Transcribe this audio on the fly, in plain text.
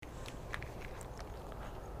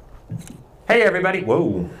Hey everybody.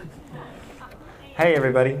 Whoa. Hey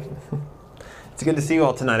everybody. It's good to see you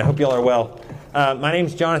all tonight. I hope you all are well. My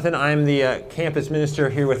name's Jonathan. I'm the campus minister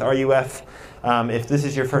here with RUF. If this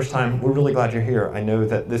is your first time, we're really glad you're here. I know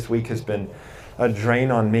that this week has been a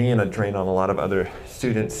drain on me and a drain on a lot of other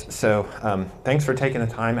students. So thanks for taking the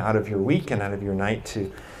time out of your week and out of your night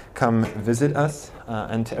to come visit us.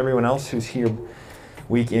 And to everyone else who's here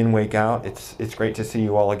week in, week out, it's great to see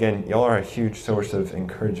you all again. Y'all are a huge source of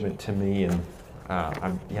encouragement to me, and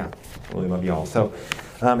I really love you all. So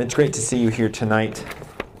it's great to see you here tonight.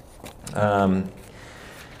 I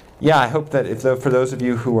hope that for those of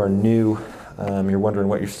you who are new, you're wondering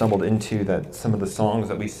what you stumbled into, that some of the songs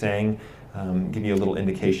that we sang give you a little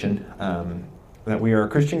indication that we are a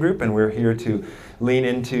Christian group, and we're here to lean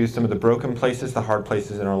into some of the broken places, the hard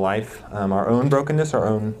places in our life, our own brokenness, our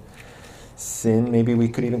own sin, maybe we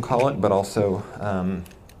could even call it, but also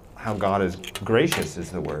how God is gracious is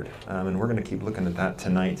the word. And we're going to keep looking at that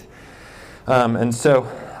tonight.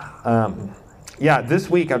 This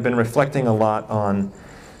week I've been reflecting a lot on,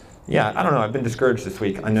 I've been discouraged this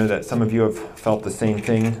week. I know that some of you have felt the same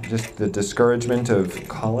thing, just the discouragement of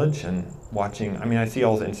college and watching. I mean, I see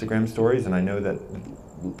all the Instagram stories, and I know that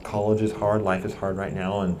college is hard, life is hard right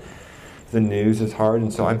now, and the news is hard,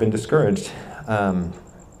 and so I've been discouraged.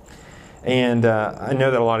 I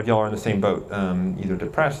know that a lot of y'all are in the same boat, either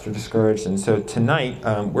depressed or discouraged. And so tonight,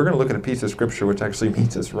 we're going to look at a piece of scripture which actually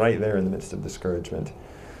meets us right there in the midst of discouragement,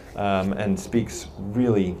 and speaks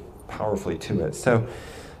really powerfully to it. So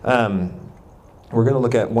we're going to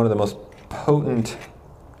look at one of the most potent,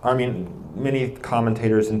 many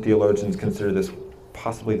commentators and theologians consider this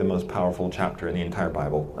possibly the most powerful chapter in the entire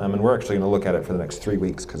Bible. And we're actually going to look at it for the next 3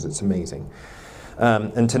 weeks because it's amazing.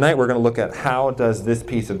 And tonight we're going to look at how does this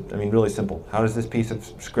piece of, really simple, how does this piece of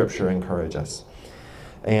scripture encourage us?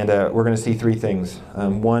 And we're going to see three things.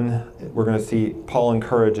 One, we're going to see Paul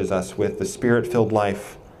encourages us with the Spirit-filled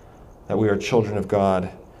life, that we are children of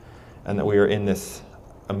God, and that we are in this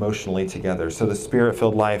emotionally together. So the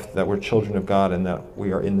Spirit-filled life, that we're children of God, and that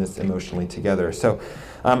we are in this emotionally together. So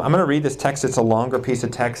I'm going to read this text. It's a longer piece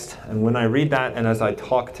of text. And when I read that, and as I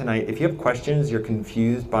talk tonight, if you have questions, you're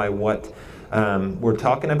confused by what we're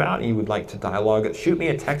talking about, and you would like to dialogue, shoot me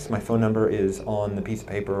a text. My phone number is on the piece of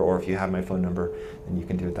paper, or if you have my phone number, then you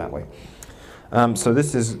can do it that way. So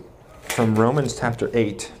this is from Romans chapter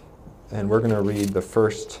 8, and we're going to read the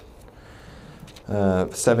first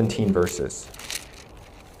 17 verses.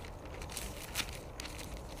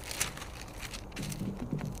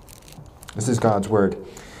 This is God's word.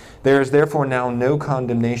 There is therefore now no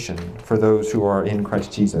condemnation for those who are in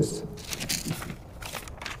Christ Jesus.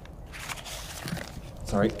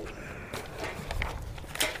 Sorry.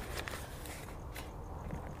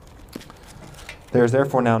 There is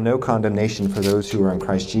therefore now no condemnation for those who are in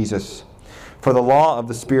Christ Jesus. For the law of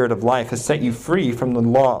the Spirit of life has set you free from the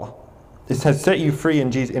law. It has set you free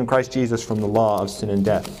in Christ Jesus from the law of sin and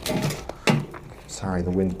death. Sorry,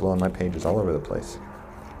 the wind's blowing my pages all over the place.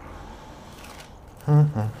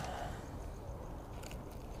 I'm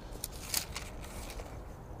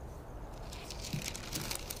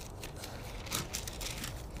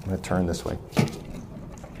going to turn this way.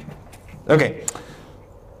 Okay.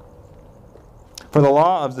 For the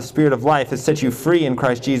law of the Spirit of life has set you free in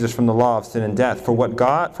Christ Jesus from the law of sin and death. For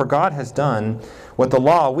God has done what the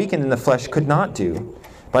law, weakened in the flesh, could not do,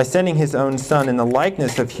 by sending his own Son in the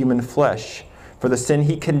likeness of human flesh. For the sin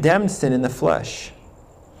he condemned sin in the flesh,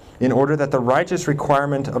 in order that the righteous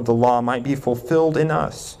requirement of the law might be fulfilled in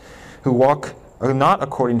us, who walk not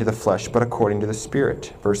according to the flesh, but according to the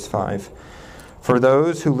Spirit. Verse 5. For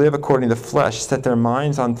those who live according to the flesh set their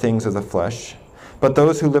minds on things of the flesh, but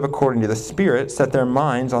those who live according to the Spirit set their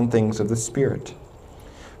minds on things of the Spirit.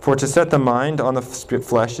 For to set the mind on the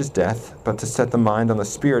flesh is death, but to set the mind on the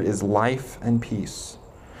Spirit is life and peace.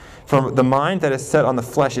 For the mind that is set on the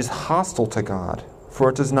flesh is hostile to God, for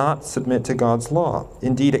it does not submit to God's law.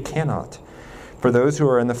 Indeed, it cannot. For those who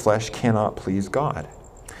are in the flesh cannot please God.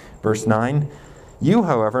 Verse 9. You,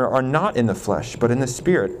 however, are not in the flesh, but in the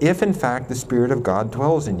Spirit, if in fact the Spirit of God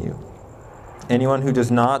dwells in you. Anyone who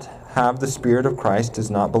does not have the Spirit of Christ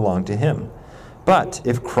does not belong to him. But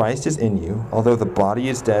if Christ is in you, although the body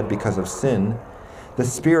is dead because of sin, the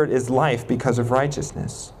Spirit is life because of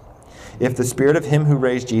righteousness. If the Spirit of him who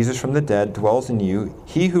raised Jesus from the dead dwells in you,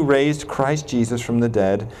 he who raised Christ Jesus from the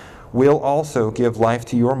dead will also give life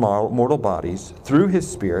to your mortal bodies through his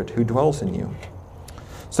Spirit who dwells in you.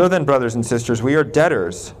 So then, brothers and sisters, we are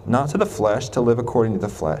debtors, not to the flesh, to live according to the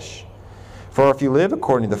flesh. For if you live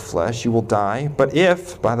according to the flesh, you will die. But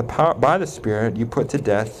if, by the Spirit, you put to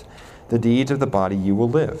death the deeds of the body, you will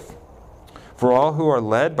live. For all who are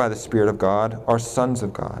led by the Spirit of God are sons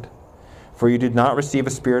of God. For you did not receive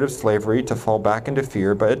a spirit of slavery to fall back into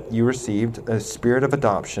fear, but you received a spirit of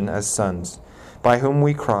adoption as sons, by whom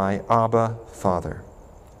we cry, Abba, Father.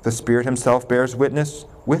 The Spirit himself bears witness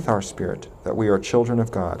with our spirit that we are children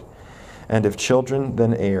of God. And if children,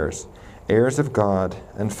 then heirs, heirs of God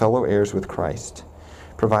and fellow heirs with Christ,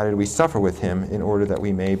 provided we suffer with him in order that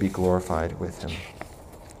we may be glorified with him.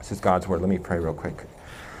 This is God's word. Let me pray real quick.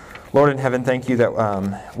 Lord in heaven, thank you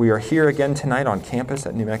that we are here again tonight on campus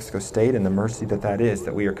at New Mexico State, and the mercy that is,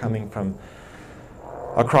 that we are coming from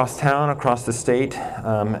across town, across the state,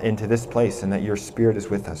 into this place, and that your Spirit is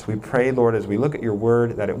with us. We pray, Lord, as we look at your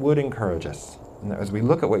word, that it would encourage us, and that as we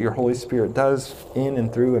look at what your Holy Spirit does in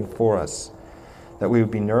and through and for us, that we would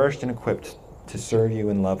be nourished and equipped to serve you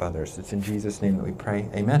and love others. It's in Jesus' name that we pray.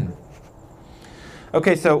 Amen.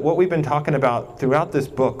 Okay, so what we've been talking about throughout this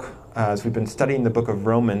book, as we've been studying the book of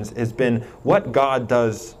Romans, has been what God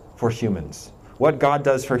does for humans. What God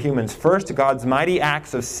does for humans. First, God's mighty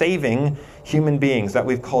acts of saving human beings that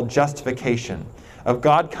we've called justification. Of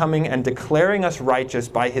God coming and declaring us righteous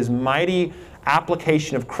by his mighty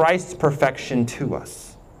application of Christ's perfection to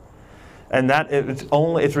us. And that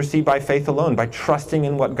it's received by faith alone, by trusting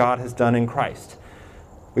in what God has done in Christ.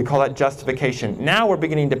 We call that justification. Now we're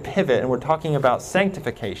beginning to pivot and we're talking about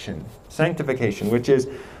sanctification. Sanctification, which is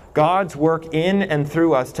God's work in and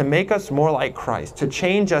through us to make us more like Christ, to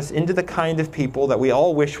change us into the kind of people that we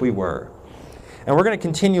all wish we were. And we're going to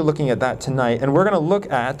continue looking at that tonight. And we're going to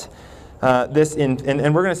look at this, and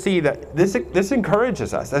we're going to see that this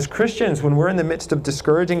encourages us. As Christians, when we're in the midst of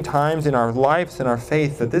discouraging times in our lives and our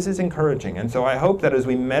faith, that this is encouraging. And so I hope that as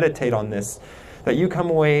we meditate on this, that you come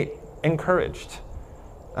away encouraged,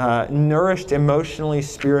 nourished emotionally,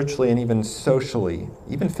 spiritually, and even socially,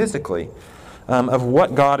 even physically, of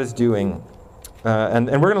what God is doing. And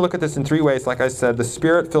we're going to look at this in three ways. Like I said, the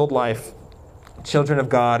Spirit-filled life, children of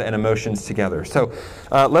God, and emotions together. So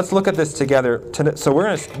let's look at this together. So we're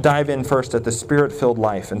going to dive in first at the Spirit-filled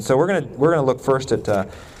life. And so we're going to look first at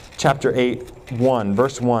chapter 8, 1,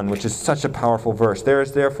 verse 1, which is such a powerful verse. There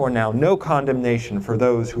is therefore now no condemnation for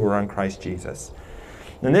those who are on Christ Jesus.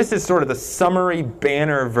 And this is sort of the summary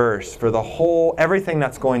banner verse for everything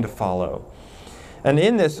that's going to follow. And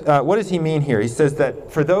in this, what does he mean here? He says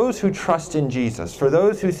that for those who trust in Jesus, for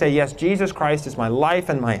those who say, yes, Jesus Christ is my life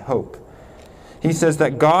and my hope, he says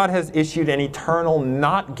that God has issued an eternal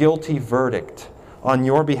not guilty verdict on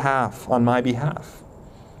your behalf, on my behalf.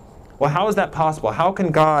 Well, how is that possible? How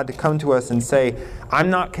can God come to us and say,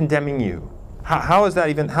 I'm not condemning you? How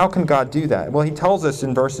can God do that? Well, he tells us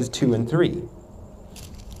in verses 2 and 3.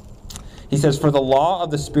 He says, for the law of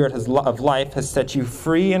the Spirit of life has set you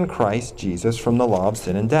free in Christ Jesus from the law of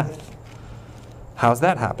sin and death. How's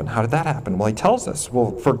that happen? How did that happen? Well, he tells us,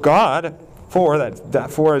 well, for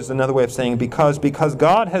is another way of saying because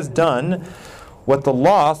God has done what the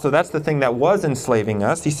law, so that's the thing that was enslaving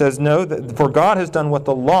us. He says, no, for God has done what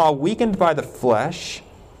the law, weakened by the flesh,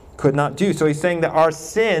 could not do. So he's saying that our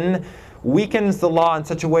sin weakens the law in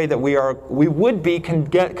such a way that we would be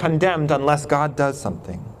condemned unless God does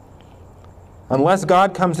something. Unless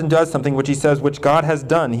God comes and does something, which he says, which God has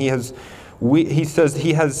done. For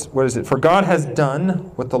God has done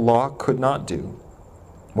what the law could not do.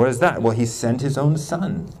 What is that? Well, he sent his own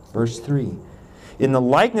Son, verse 3, in the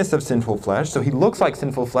likeness of sinful flesh. So he looks like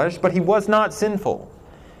sinful flesh, but he was not sinful.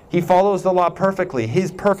 He follows the law perfectly. He's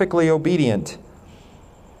perfectly obedient.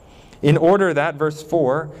 In order that, verse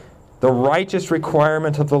 4, the righteous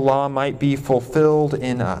requirement of the law might be fulfilled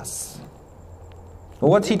in us. Well,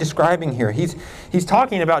 what's he describing here? He's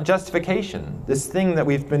talking about justification, this thing that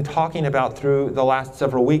we've been talking about through the last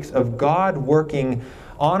several weeks of God working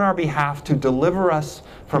on our behalf to deliver us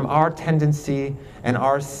from our tendency and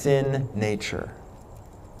our sin nature.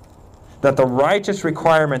 That the righteous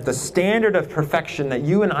requirement, the standard of perfection that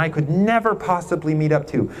you and I could never possibly meet up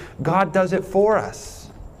to, God does it for us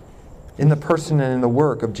in the person and in the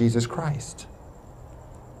work of Jesus Christ.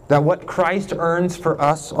 That what Christ earns for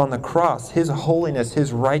us on the cross, his holiness,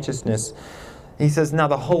 his righteousness, he says now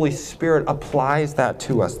the Holy Spirit applies that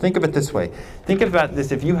to us. Think of it this way. Think about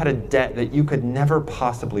this if you had a debt that you could never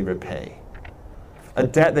possibly repay. A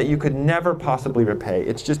debt that you could never possibly repay.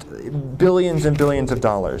 It's just billions and billions of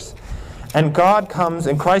dollars. And God comes,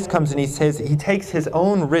 and Christ comes, and he says, he takes his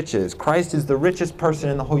own riches. Christ is the richest person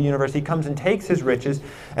in the whole universe. He comes and takes his riches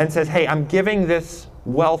and says, hey, I'm giving this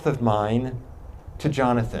wealth of mine to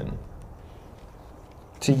Jonathan,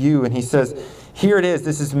 to you. And he says, here it is,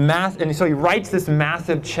 this is and so he writes this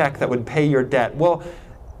massive check that would pay your debt. Well,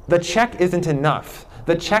 the check isn't enough.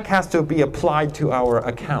 the check has to be applied to our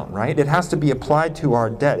account, right? It has to be applied to our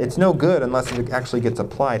debt. It's no good unless it actually gets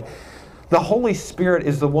applied. The Holy Spirit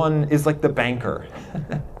is like the banker.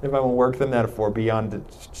 If I want to work the metaphor beyond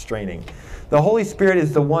straining. The Holy Spirit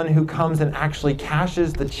is the one who comes and actually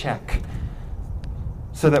cashes the check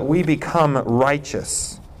so that we become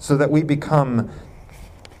righteous, so that we become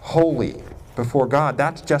holy before God.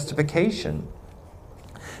 That's justification.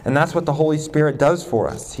 And that's what the Holy Spirit does for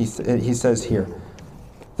us. He says here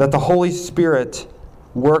that the Holy Spirit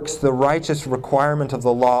works the righteous requirement of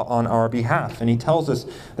the law on our behalf. And he tells us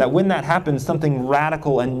that when that happens, something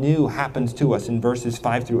radical and new happens to us in verses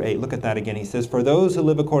 5 through 8. Look at that again. He says, "For those who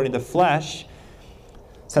live according to the flesh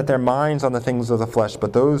set their minds on the things of the flesh,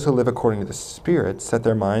 but those who live according to the Spirit set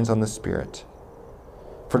their minds on the Spirit.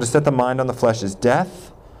 For to set the mind on the flesh is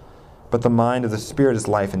death, but the mind of the Spirit is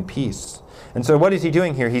life and peace." And so what is he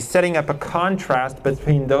doing here? He's setting up a contrast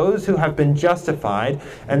between those who have been justified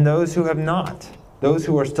and those who have not, those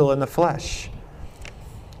who are still in the flesh.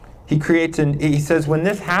 He says when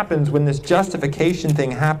this happens, when this justification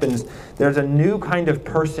thing happens, there's a new kind of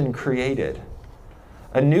person created.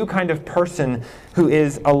 A new kind of person who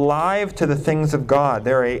is alive to the things of God.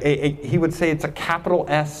 He would say it's a capital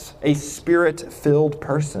S, a Spirit-filled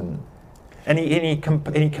person. And he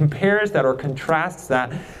compares that or contrasts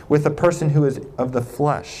that with a person who is of the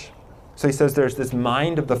flesh. So he says there's this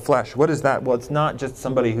mind of the flesh. What is that? Well, it's not just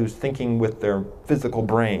somebody who's thinking with their physical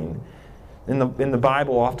brain. In the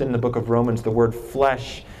Bible, often in the book of Romans, the word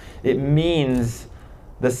flesh, it means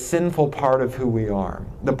the sinful part of who we are.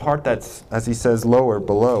 The part that's, as he says, lower,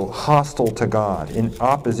 below, hostile to God, in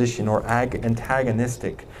opposition or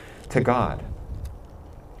antagonistic to God.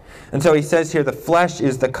 And so he says here, the flesh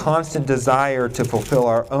is the constant desire to fulfill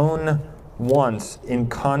our own wants in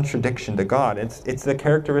contradiction to God. It's the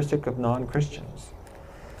characteristic of non-Christians.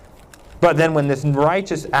 But then when this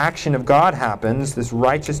righteous action of God happens, this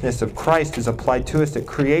righteousness of Christ is applied to us, it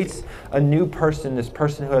creates a new person, this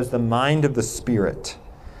person who has the mind of the Spirit.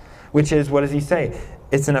 Which is, what does he say?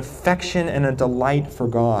 It's an affection and a delight for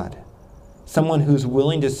God. Someone who's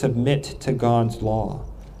willing to submit to God's law.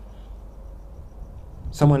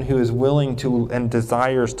 Someone who is willing to and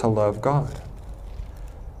desires to love God.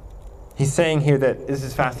 He's saying here that, this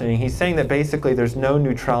is fascinating, he's saying that basically there's no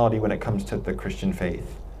neutrality when it comes to the Christian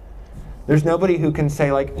faith. There's nobody who can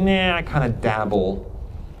say like, nah, I kind of dabble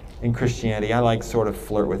in Christianity. I like sort of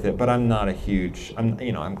flirt with it, but I'm not a huge, I'm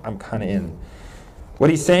kind of in. What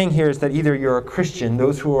he's saying here is that either you're a Christian,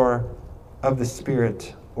 those who are of the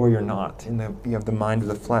Spirit, or you're not. You have the mind of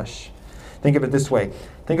the flesh. Think of it this way.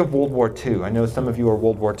 Think of World War II. I know some of you are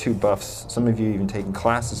World War II buffs. Some of you even taken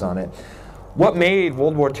classes on it. What made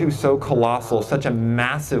World War II so colossal, such a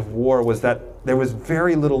massive war, was that there was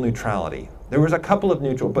very little neutrality. There was a couple of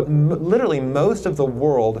neutral, but literally most of the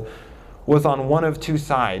world was on one of two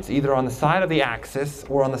sides, either on the side of the Axis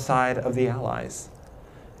or on the side of the Allies.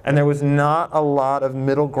 And there was not a lot of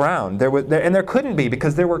middle ground. There couldn't be,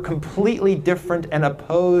 because there were completely different and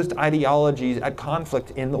opposed ideologies at conflict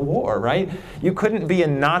in the war, right? You couldn't be a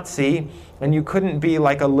Nazi and you couldn't be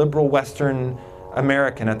like a liberal Western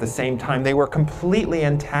American at the same time. They were completely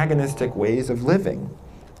antagonistic ways of living.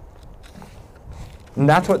 And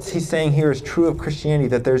that's what he's saying here is true of Christianity,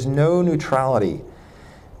 that there's no neutrality.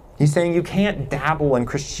 He's saying you can't dabble in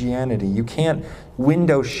Christianity. You can't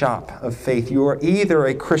window shop of faith. You are either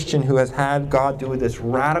a Christian who has had God do this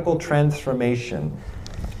radical transformation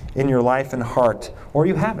in your life and heart, or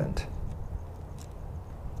you haven't.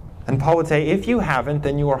 And Paul would say, if you haven't,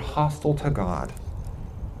 then you are hostile to God.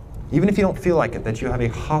 Even if you don't feel like it, that you have a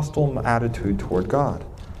hostile attitude toward God.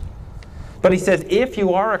 But he says, if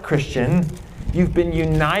you are a Christian, you've been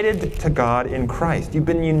united to God in Christ. You've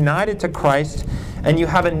been united to Christ, and you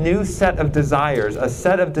have a new set of desires, a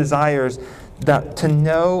set of desires that to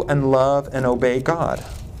know and love and obey God.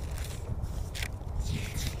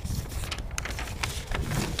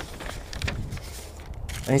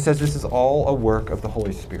 And he says this is all a work of the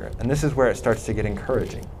Holy Spirit. And this is where it starts to get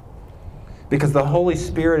encouraging. Because the Holy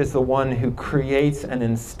Spirit is the one who creates and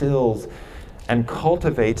instills and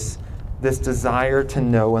cultivates this desire to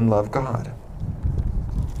know and love God.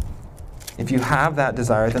 If you have that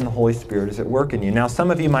desire, then the Holy Spirit is at work in you. Now, some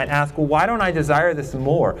of you might ask, well, why don't I desire this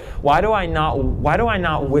more? Why do I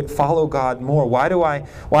not follow God more? Why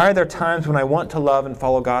are there times when I want to love and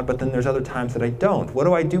follow God, but then there's other times that I don't? What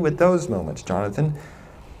do I do with those moments, Jonathan?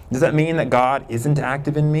 Does that mean that God isn't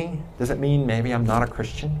active in me? Does it mean maybe I'm not a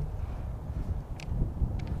Christian?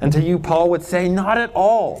 And to you, Paul would say, not at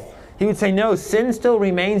all. He would say, no, sin still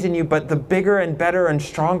remains in you, but the bigger and better and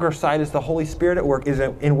stronger side is the Holy Spirit at work, is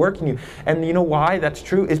in working you. And you know why that's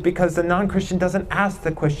true? Is because the non-Christian doesn't ask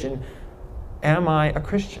the question, am I a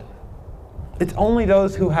Christian? It's only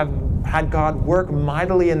those who have had God work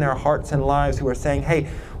mightily in their hearts and lives who are saying, hey,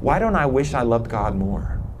 why don't I wish I loved God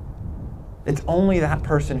more? It's only that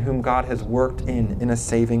person whom God has worked in a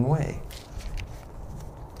saving way.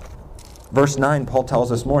 Verse 9, Paul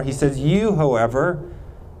tells us more. He says, you, however,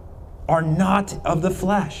 are not of the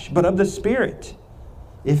flesh, but of the Spirit,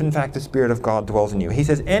 if in fact the Spirit of God dwells in you. He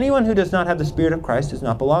says, anyone who does not have the Spirit of Christ does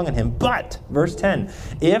not belong in him. But, verse 10,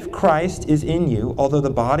 if Christ is in you, although the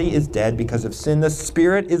body is dead because of sin, the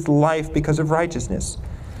Spirit is life because of righteousness.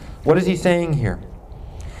 What is he saying here?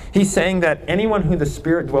 He's saying that anyone who the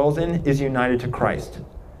Spirit dwells in is united to Christ.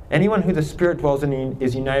 Anyone who the Spirit dwells in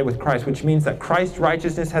is united with Christ, which means that Christ's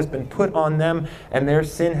righteousness has been put on them and their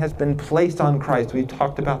sin has been placed on Christ. We've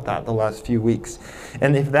talked about that the last few weeks.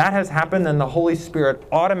 And if that has happened, then the Holy Spirit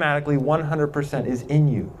automatically 100% is in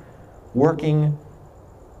you, working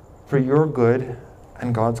for your good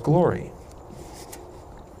and God's glory,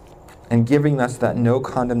 and giving us that no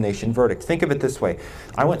condemnation verdict. Think of it this way.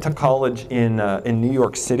 I went to college in New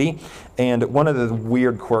York City, and one of the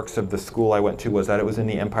weird quirks of the school I went to was that it was in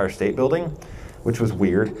the Empire State Building, which was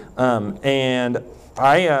weird. And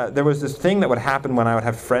there was this thing that would happen when I would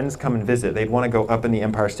have friends come and visit. They'd want to go up in the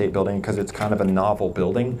Empire State Building because it's kind of a novel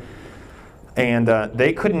building. And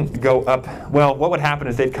they couldn't go up. Well, what would happen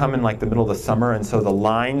is they'd come in like the middle of the summer, and so the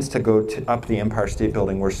lines to go up the Empire State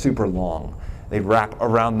Building were super long. They'd wrap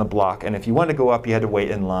around the block, and if you wanted to go up, you had to wait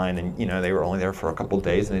in line, and they were only there for a couple of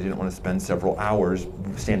days, and they didn't want to spend several hours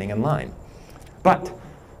standing in line. But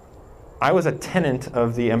I was a tenant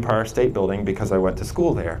of the Empire State Building because I went to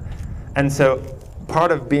school there. And so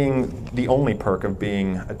part of being, the only perk of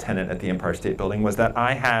being a tenant at the Empire State Building was that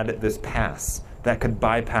I had this pass that could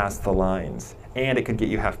bypass the lines, and it could get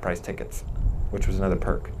you half-price tickets, which was another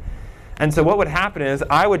perk. And so what would happen is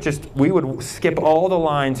we would skip all the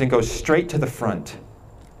lines and go straight to the front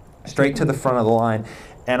of the line.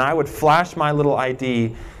 And I would flash my little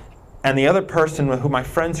ID, and the other person, my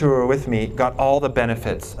friends who were with me, got all the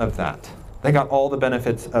benefits of that. They got all the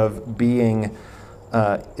benefits of being,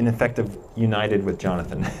 in effect, united with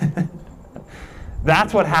Jonathan.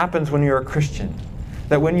 That's what happens when you're a Christian.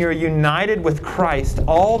 That when you're united with Christ,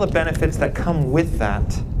 all the benefits that come with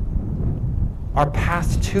that are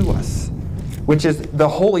passed to us, which is the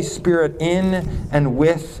Holy Spirit in and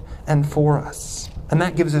with and for us. And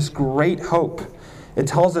that gives us great hope. It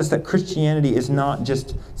tells us that Christianity is not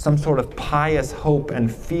just some sort of pious hope and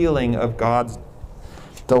feeling of God's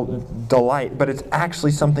delight, but it's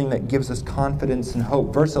actually something that gives us confidence and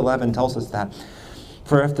hope. Verse 11 tells us that.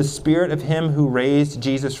 For if the Spirit of him who raised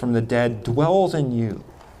Jesus from the dead dwells in you,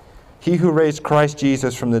 he who raised Christ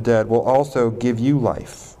Jesus from the dead will also give you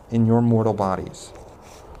life in your mortal bodies.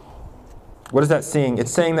 What is that saying?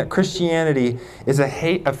 It's saying that Christianity is a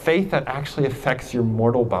faith that actually affects your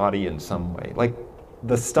mortal body in some way. Like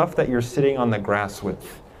the stuff that you're sitting on the grass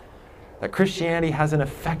with. That Christianity has an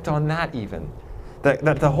effect on that even.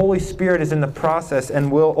 That the Holy Spirit is in the process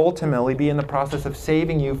and will ultimately be in the process of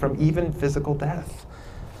saving you from even physical death.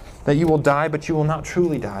 That you will die, but you will not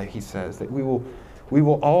truly die, he says. That we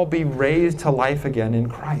will all be raised to life again in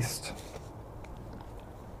Christ.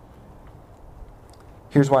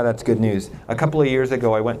 Here's why that's good news. A couple of years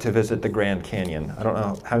ago, I went to visit the Grand Canyon. I don't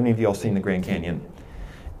know, how many of you all seen the Grand Canyon?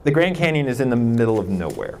 The Grand Canyon is in the middle of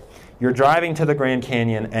nowhere. You're driving to the Grand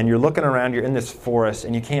Canyon, and you're looking around, you're in this forest,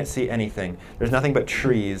 and you can't see anything. There's nothing but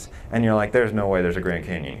trees, and you're like, there's no way there's a Grand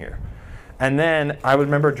Canyon here. And then I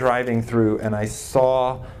remember driving through, and I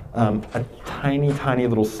saw a tiny, tiny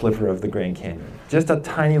little sliver of the Grand Canyon. Just a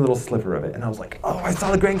tiny little sliver of it. And I was like, oh, I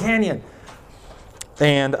saw the Grand Canyon.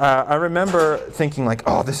 And I remember thinking like,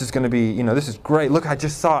 oh, this is going to be, this is great. Look, I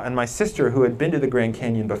just saw it. And my sister, who had been to the Grand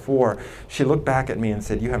Canyon before, she looked back at me and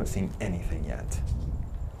said, you haven't seen anything yet.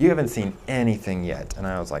 You haven't seen anything yet. And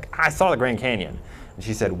I was like, I saw the Grand Canyon. And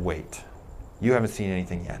she said, wait, you haven't seen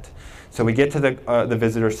anything yet. So we get to the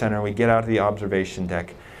visitor center, we get out to the observation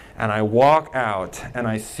deck, and I walk out and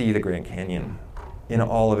I see the Grand Canyon in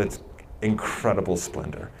all of its incredible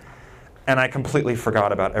splendor. And I completely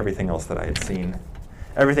forgot about everything else that I had seen.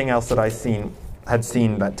 Everything else that I had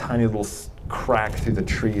seen, that tiny little crack through the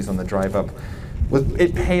trees on the drive up,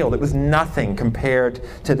 it paled. It was nothing compared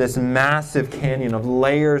to this massive canyon of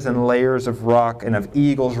layers and layers of rock and of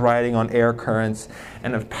eagles riding on air currents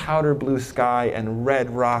and of powder blue sky and red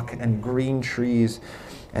rock and green trees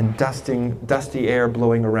and dusty air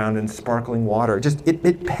blowing around and sparkling water.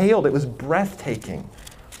 It paled. It was breathtaking.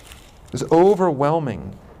 It was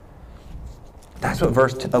overwhelming. That's what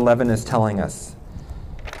verse 11 is telling us.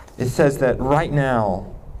 It says that right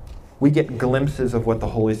now, we get glimpses of what the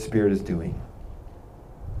Holy Spirit is doing.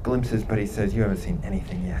 Glimpses, but he says, you haven't seen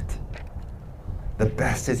anything yet. The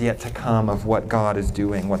best is yet to come of what God is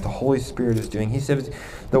doing, what the Holy Spirit is doing. He says,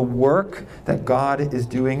 the work that God is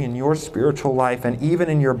doing in your spiritual life and even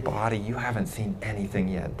in your body, you haven't seen anything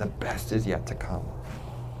yet. The best is yet to come.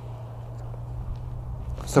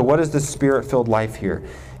 So what is the Spirit-filled life here?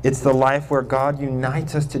 It's the life where God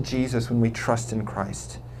unites us to Jesus when we trust in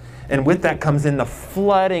Christ. And with that comes in the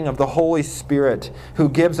flooding of the Holy Spirit, who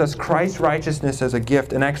gives us Christ's righteousness as a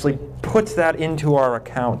gift and actually puts that into our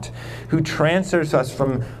account, who transfers us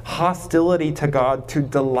from hostility to God to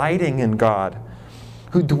delighting in God,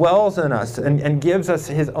 who dwells in us and gives us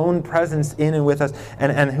his own presence in and with us,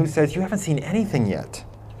 and who says, you haven't seen anything yet,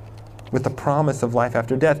 with the promise of life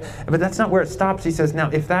after death. But that's not where it stops. He says, now,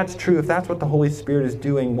 if that's true, if that's what the Holy Spirit is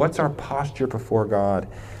doing, what's our posture before God?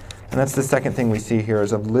 And that's the second thing we see here,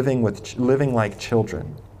 is of living like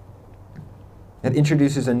children. It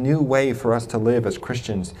introduces a new way for us to live as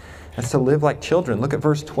Christians, as to live like children. Look at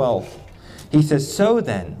verse 12. He says, so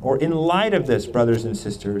then, or in light of this, brothers and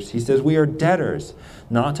sisters, he says, we are debtors,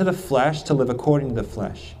 not to the flesh, to live according to the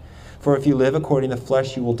flesh. For if you live according to the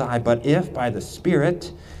flesh, you will die. But if by the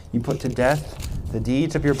Spirit you put to death the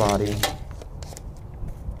deeds of your body,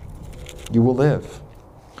 you will live.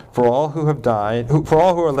 For all who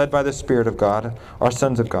are led by the Spirit of God are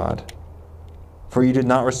sons of God. For you did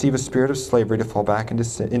not receive a spirit of slavery to fall back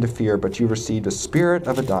into fear, but you received a spirit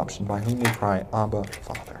of adoption by whom we cry, Abba,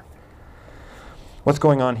 Father. What's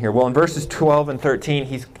going on here? Well, in verses 12 and 13,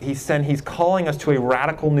 he's calling us to a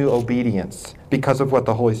radical new obedience because of what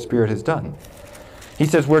the Holy Spirit has done. He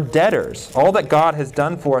says we're debtors. All that God has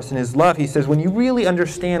done for us in his love, he says, when you really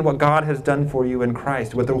understand what God has done for you in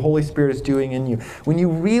Christ, what the Holy Spirit is doing in you, when you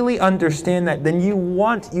really understand that, then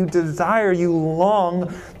you desire, you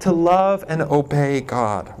long to love and obey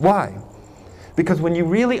God. Why? Because when you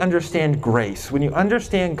really understand grace, when you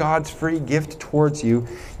understand God's free gift towards you,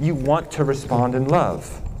 you want to respond in love.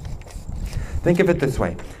 Think of it this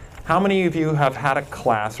way. How many of you have had a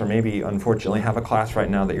class, or maybe unfortunately have a class right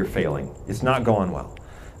now that you're failing? It's not going well.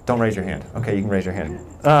 Don't raise your hand. Okay, you can raise your hand.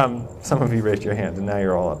 Some of you raised your hand, and now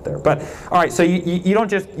you're all up there. But all right, so you're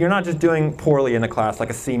not just doing poorly in the class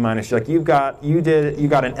like a C minus. You're like you got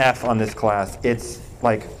an F on this class. It's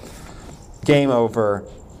like game over.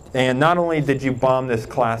 And not only did you bomb this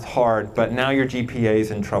class hard, but now your GPA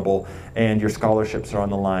is in trouble and your scholarships are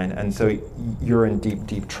on the line, and so you're in deep,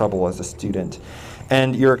 deep trouble as a student.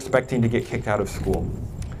 And you're expecting to get kicked out of school.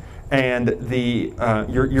 And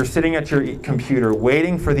you're sitting at your computer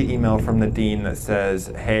waiting for the email from the dean that says,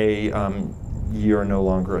 hey, you're no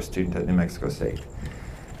longer a student at New Mexico State.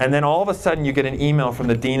 And then all of a sudden you get an email from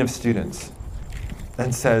the dean of students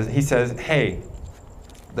and he says, hey,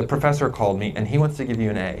 the professor called me and he wants to give you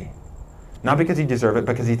an A. Not because you deserve it,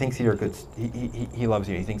 because he thinks you're a good, he loves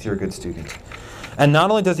you, he thinks you're a good student. And not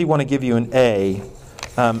only does he want to give you an A,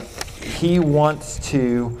 he wants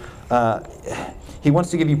to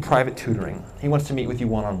give you private tutoring. He wants to meet with you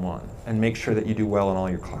one-on-one and make sure that you do well in all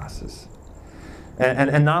your classes.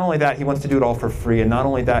 And not only that, he wants to do it all for free. And not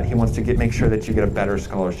only that, he wants to make sure that you get a better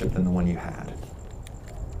scholarship than the one you had.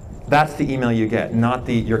 That's the email you get, not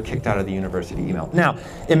the you're kicked out of the university email. Now,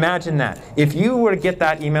 imagine that. If you were to get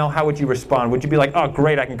that email, how would you respond? Would you be like, oh,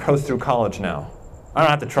 great, I can coast through college now. I don't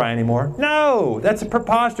have to try anymore. No, that's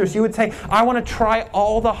preposterous. You would say, I want to try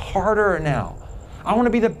all the harder now. I want to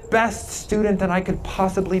be the best student that I could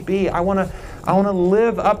possibly be. I want to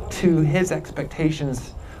live up to his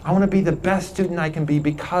expectations. I want to be the best student I can be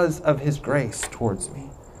because of his grace towards me.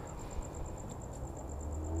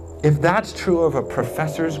 If that's true of a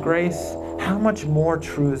professor's grace, how much more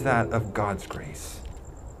true is that of God's grace,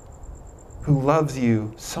 who loves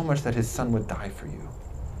you so much that his son would die for you?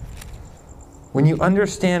 When you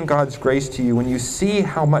understand God's grace to you, when you see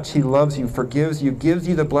how much he loves you, forgives you, gives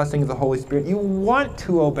you the blessing of the Holy Spirit, you want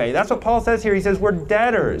to obey. That's what Paul says here. He says we're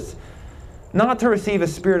debtors. Not to receive a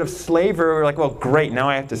spirit of slavery. We're like, well, great, now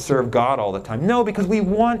I have to serve God all the time. No, because we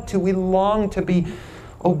want to. We long to be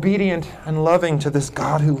obedient and loving to this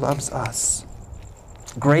God who loves us.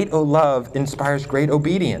 Great love inspires great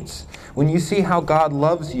obedience. When you see how God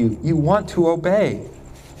loves you, you want to obey.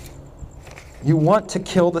 You want to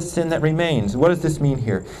kill the sin that remains. What does this mean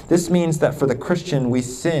here? This means that for the Christian, we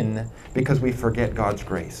sin because we forget God's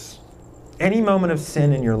grace. Any moment of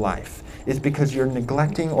sin in your life is because you're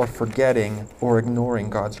neglecting or forgetting or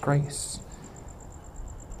ignoring God's grace.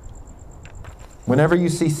 Whenever you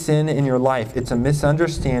see sin in your life, it's a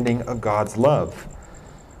misunderstanding of God's love.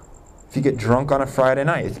 If you get drunk on a Friday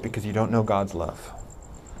night, it's because you don't know God's love.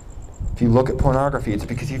 If you look at pornography, it's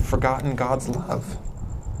because you've forgotten God's love.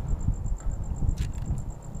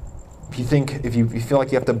 If you feel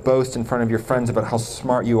like you have to boast in front of your friends about how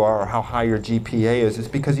smart you are or how high your GPA is, it's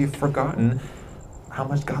because you've forgotten how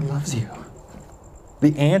much God loves you.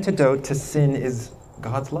 The antidote to sin is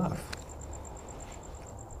God's love.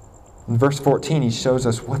 In verse 14, he shows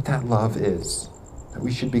us what that love is, that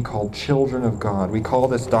we should be called children of God. We call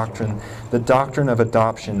this doctrine the doctrine of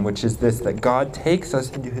adoption, which is this, that God takes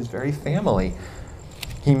us into his very family.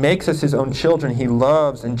 He makes us his own children. He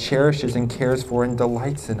loves and cherishes and cares for and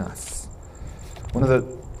delights in us. One of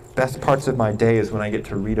the best parts of my day is when I get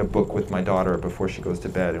to read a book with my daughter before she goes to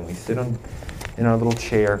bed, and we sit in our little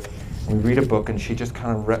chair, and we read a book, and she just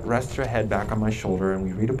kind of rests her head back on my shoulder, and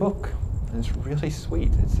we read a book. And it's really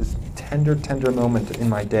sweet. It's this tender, tender moment in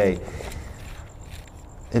my day.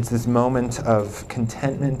 It's this moment of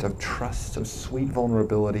contentment, of trust, of sweet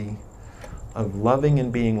vulnerability, of loving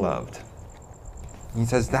and being loved. He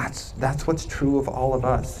says that's what's true of all of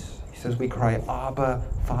us. He says we cry, Abba,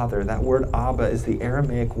 Father. That word Abba is the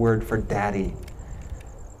Aramaic word for daddy,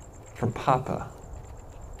 for papa.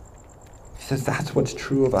 He says that's what's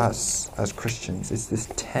true of us as Christians. It's this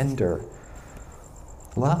tender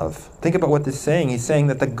love. Think about what this is saying. He's saying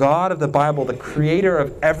that the God of the Bible, the creator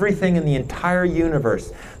of everything in the entire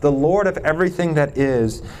universe, the Lord of everything that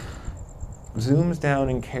is, zooms down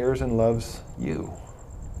and cares and loves you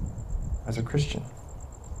as a Christian.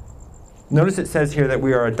 Notice it says here that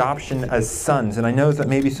we are adoption as sons. And I know that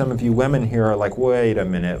maybe some of you women here are like, wait a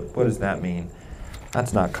minute, what does that mean?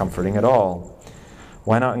 That's not comforting at all.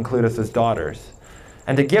 Why not include us as daughters?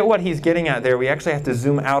 And to get what he's getting at there, we actually have to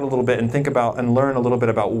zoom out a little bit and think about and learn a little bit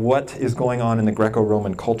about what is going on in the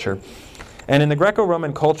Greco-Roman culture. And in the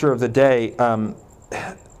Greco-Roman culture of the day,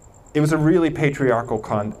 it was a really patriarchal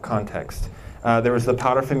context. There was the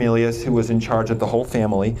paterfamilias who was in charge of the whole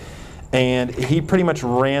family. And he pretty much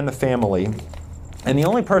ran the family. And the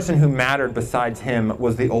only person who mattered besides him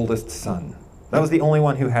was the oldest son. That was the only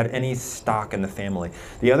one who had any stock in the family.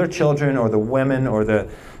 The other children or the women or the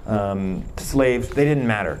slaves, they didn't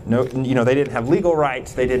matter. No, they didn't have legal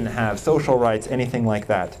rights. They didn't have social rights, anything like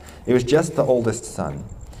that. It was just the oldest son.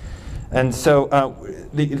 And so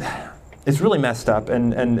it's really messed up.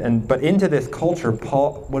 But into this culture,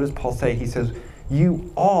 what does Paul say? He says,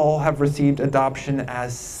 you all have received adoption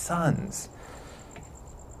as sons.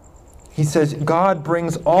 He says, God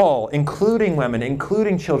brings all, including women,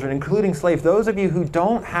 including children, including slaves. Those of you who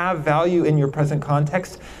don't have value in your present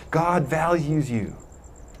context, God values you.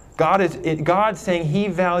 God's saying he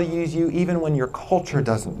values you even when your culture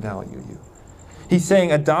doesn't value you. He's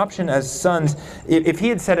saying adoption as sons. If he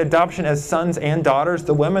had said adoption as sons and daughters,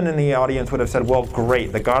 the women in the audience would have said, well,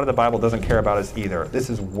 great, the God of the Bible doesn't care about us either. This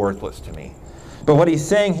is worthless to me. But what he's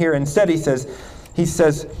saying here instead, he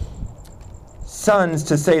says sons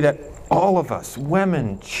to say that all of us,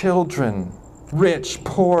 women, children, rich,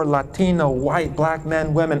 poor, Latino, white, black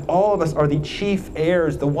men, women, all of us are the chief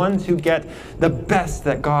heirs, the ones who get the best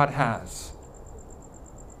that God has.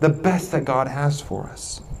 The best that God has for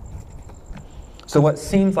us. So what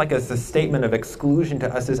seems like as a statement of exclusion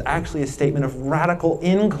to us is actually a statement of radical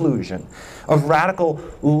inclusion, of radical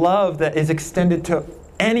love that is extended to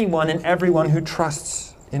anyone and everyone who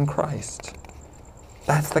trusts in Christ.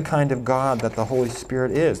 That's the kind of God that the Holy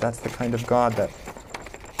Spirit is. That's the kind of God that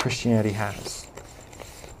Christianity has.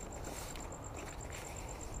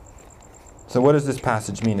 So what does this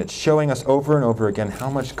passage mean? It's showing us over and over again how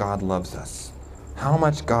much God loves us. How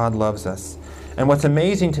much God loves us. And what's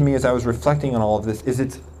amazing to me as I was reflecting on all of this is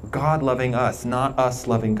it's God loving us, not us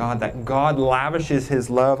loving God, that God lavishes his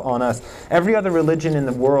love on us. Every other religion in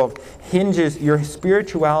the world hinges, your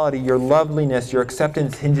spirituality, your loveliness, your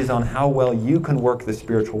acceptance hinges on how well you can work the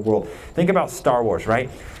spiritual world. Think about Star Wars, right?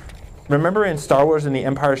 Remember in Star Wars in The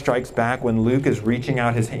Empire Strikes Back when Luke is reaching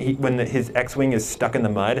out when his X-Wing is stuck in the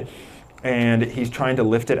mud and he's trying to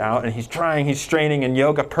lift it out and he's straining, and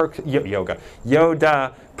Yoda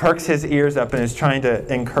perks his ears up and is trying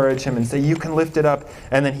to encourage him and say, you can lift it up,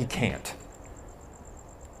 and then he can't.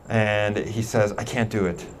 And he says, I can't do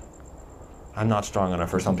it. I'm not strong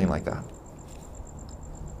enough, or something like that.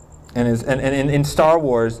 And in Star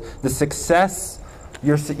Wars, the success,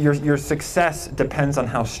 your success depends on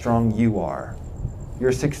how strong you are.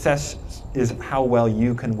 Your success is how well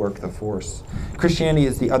you can work the force. Christianity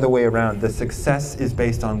is the other way around. The success is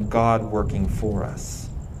based on God working for us.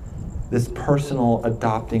 This personal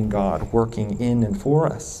adopting God working in and for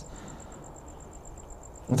us.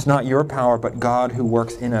 It's not your power, but God who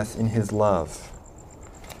works in us in his love.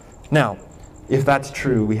 Now, If that's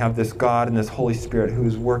true, we have this God and this Holy Spirit who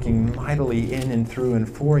is working mightily in and through and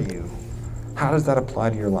for you. How does that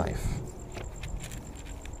apply to your life?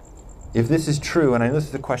 If this is true, and this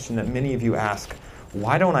is a question that many of you ask,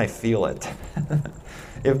 why don't I feel it?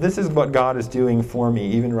 If this is what God is doing for me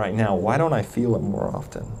even right now, why don't I feel it more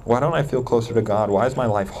often? Why don't I feel closer to God? Why is my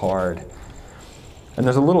life hard? And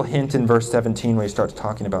there's a little hint in verse 17 where he starts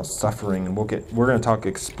talking about suffering, and we're going to talk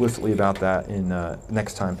explicitly about that in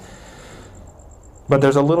next time. But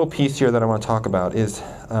there's a little piece here that I want to talk about is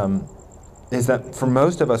that for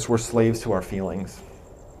most of us, we're slaves to our feelings.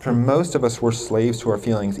 For most of us, we're slaves to our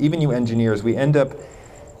feelings. Even you engineers, we end up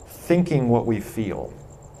thinking what we feel.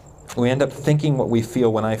 We end up thinking what we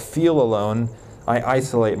feel. When I feel alone, I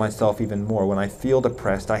isolate myself even more. When I feel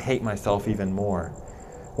depressed, I hate myself even more.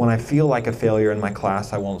 When I feel like a failure in my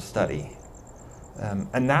class, I won't study.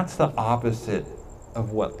 And that's the opposite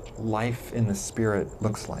of what life in the Spirit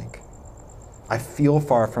looks like. I feel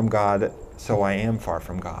far from God, so I am far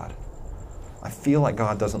from God. I feel like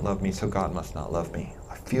God doesn't love me, so God must not love me.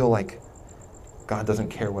 I feel like God doesn't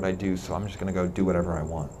care what I do, so I'm just going to go do whatever I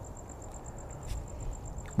want.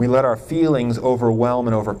 We let our feelings overwhelm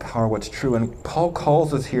and overpower what's true. And Paul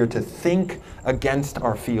calls us here to think against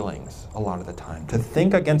our feelings a lot of the time. To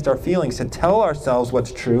think against our feelings, to tell ourselves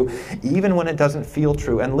what's true, even when it doesn't feel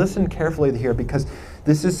true. And listen carefully here, because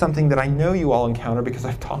this is something that I know you all encounter because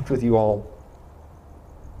I've talked with you all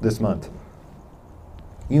this month.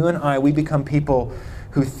 You and I, we become people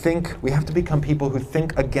who think, we have to become people who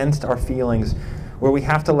think against our feelings, where we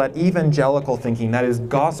have to let evangelical thinking, that is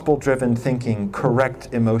gospel-driven thinking, correct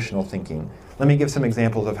emotional thinking. Let me give some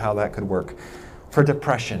examples of how that could work. For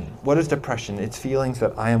depression, what is depression? It's feelings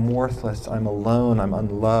that I am worthless, I'm alone, I'm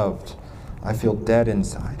unloved, I feel dead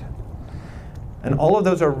inside. And all of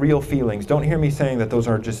those are real feelings. Don't hear me saying that those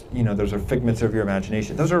are just, those are figments of your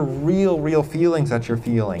imagination. Those are real feelings that you're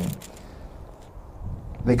feeling.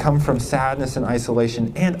 They come from sadness and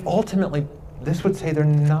isolation, and ultimately, this would say they're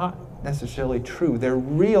not necessarily true. They're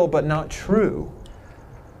real, but not true.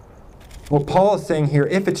 What Paul is saying here,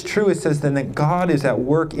 if it's true, it says then that God is at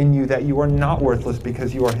work in you, that you are not worthless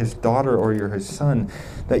because you are his daughter or you're his son,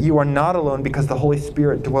 that you are not alone because the Holy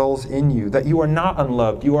Spirit dwells in you, that you are not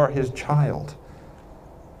unloved, you are his child,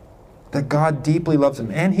 that God deeply loves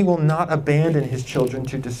him, and he will not abandon his children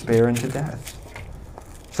to despair and to death.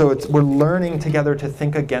 So we're learning together to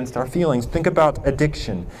think against our feelings. Think about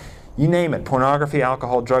addiction. You name it, pornography,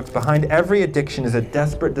 alcohol, drugs. Behind every addiction is a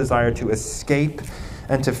desperate desire to escape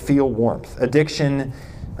and to feel warmth. Addiction,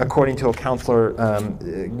 according to a counselor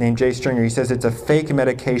named Jay Stringer, he says it's a fake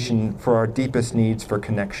medication for our deepest needs for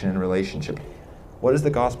connection and relationship. What does the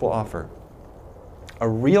gospel offer? A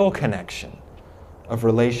real connection of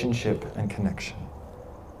relationship and connection,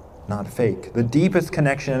 not fake. The deepest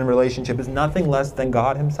connection and relationship is nothing less than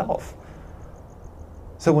God himself.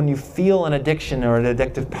 So when you feel an addiction or an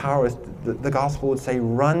addictive power, the gospel would say,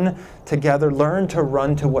 run together, learn to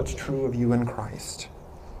run to what's true of you in Christ.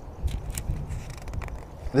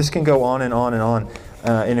 This can go on and on and on.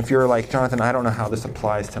 And if you're like, Jonathan, I don't know how this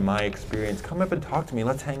applies to my experience, come up and talk to me.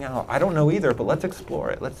 Let's hang out. I don't know either, but let's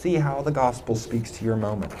explore it. Let's see how the gospel speaks to your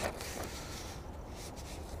moment.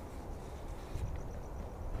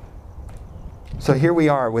 So here we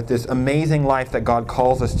are with this amazing life that God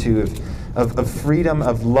calls us to, of freedom,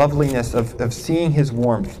 of loveliness, of seeing his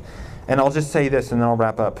warmth. And I'll just say this and then I'll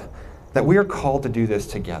wrap up, that we are called to do this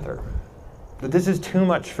together. That this is too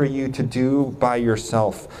much for you to do by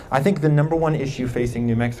yourself. I think the number one issue facing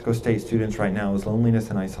New Mexico State students right now is loneliness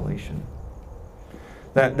and isolation.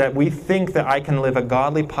 That we think that I can live a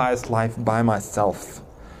godly, pious life by myself.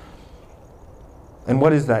 And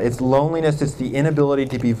what is that? It's loneliness. It's the inability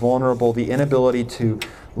to be vulnerable, the inability to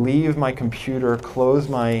leave my computer, close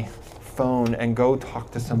my phone, and go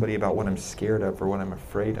talk to somebody about what I'm scared of or what I'm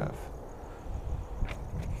afraid of.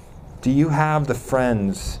 Do you have the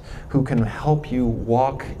friends who can help you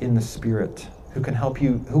walk in the Spirit, who can help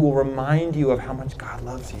you, who will remind you of how much God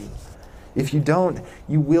loves you? If you don't,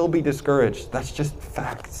 you will be discouraged. That's just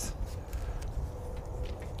facts.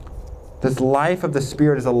 This life of the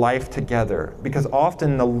Spirit is a life together, because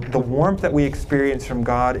often the warmth that we experience from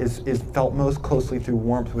God is felt most closely through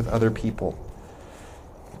warmth with other people.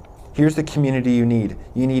 Here's the community you need.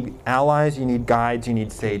 You need allies, you need guides, you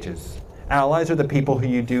need sages. Allies are the people who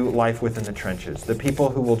you do life with in the trenches, the people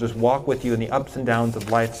who will just walk with you in the ups and downs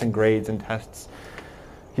of life and grades and tests.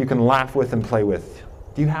 You can laugh with and play with.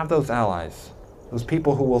 Do you have those allies? Those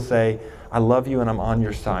people who will say, I love you and I'm on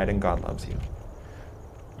your side and God loves you.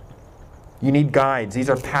 You need guides. These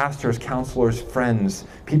are pastors, counselors, friends,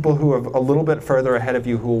 people who are a little bit further ahead of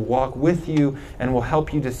you, who will walk with you and will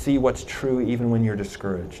help you to see what's true even when you're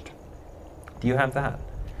discouraged. Do you have that?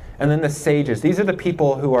 And then the sages. These are the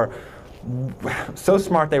people who are so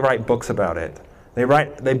smart they write books about it. They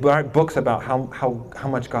write books about how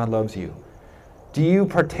much God loves you. Do you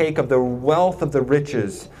partake of the wealth of the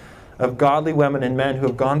riches of godly women and men who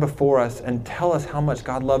have gone before us and tell us how much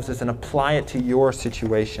God loves us and apply it to your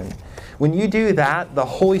situation? When you do that, the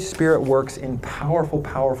Holy Spirit works in powerful,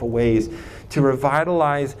 powerful ways to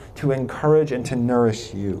revitalize, to encourage, and to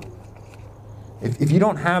nourish you. If you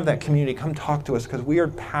don't have that community, come talk to us, because we are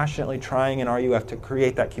passionately trying in RUF to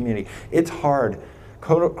create that community. It's hard.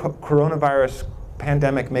 Coronavirus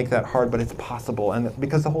pandemic make that hard, but it's possible, and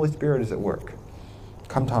because the Holy Spirit is at work.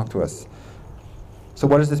 Come talk to us. So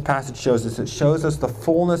what does this passage show us? It shows us the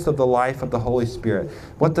fullness of the life of the Holy Spirit,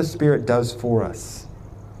 what the Spirit does for us.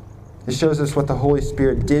 It shows us what the Holy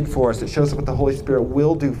Spirit did for us. It shows us what the Holy Spirit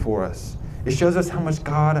will do for us. It shows us how much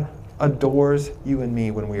God adores you and me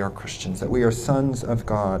when we are Christians, that we are sons of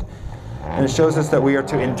God. And it shows us that we are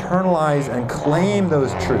to internalize and claim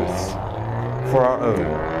those truths for our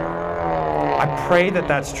own. I pray that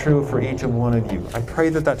that's true for each and one of you. I pray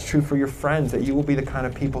that that's true for your friends, that you will be the kind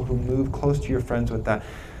of people who move close to your friends with that.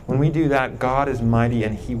 When we do that, God is mighty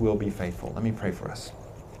and He will be faithful. Let me pray for us.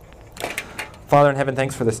 Father in heaven,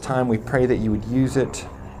 thanks for this time. We pray that you would use it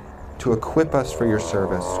to equip us for your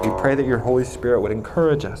service. We pray that your Holy Spirit would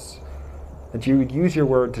encourage us, that you would use your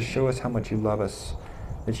word to show us how much you love us,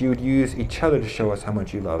 that you would use each other to show us how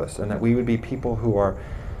much you love us, and that we would be people who are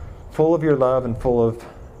full of your love and full of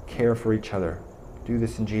care for each other. Do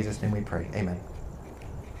this in Jesus' name we pray. Amen.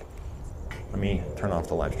 Let me turn off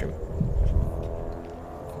the live stream.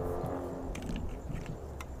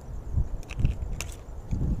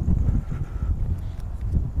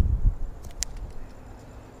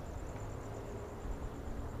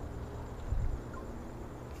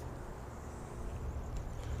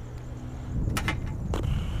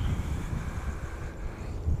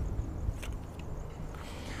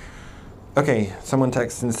 Okay, someone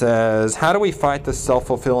texts and says, how do we fight the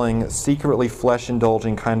self-fulfilling, secretly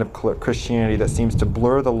flesh-indulging kind of Christianity that seems to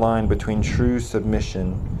blur the line between true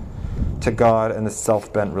submission to God and the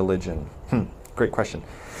self-bent religion? Great question.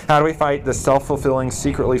 How do we fight the self-fulfilling,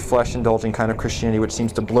 secretly flesh-indulging kind of Christianity which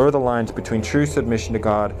seems to blur the lines between true submission to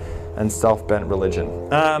God and self-bent religion?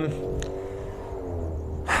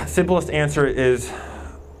 Simplest answer is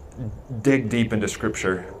dig deep into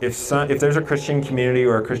Scripture. If there's a Christian community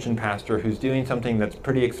or a Christian pastor who's doing something that's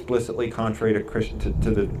pretty explicitly contrary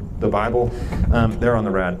to the Bible, they're on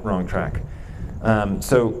the wrong track.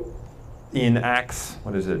 So in Acts,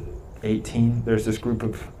 18, there's this group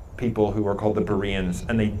of people who are called the Bereans,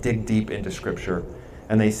 and they dig deep into Scripture,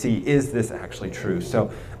 and they see, is this actually true?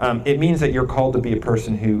 So it means that you're called to be a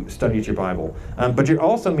person who studies your Bible. But it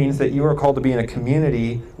also means that you are called to be in a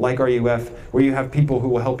community like RUF where you have people who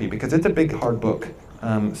will help you, because it's a big, hard book.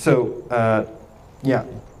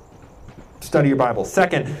 Study your Bible.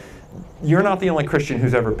 Second, you're not the only Christian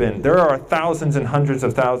who's ever been. There are thousands and hundreds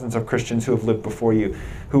of thousands of Christians who have lived before you,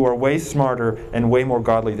 who are way smarter and way more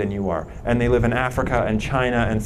godly than you are. And they live in Africa and China and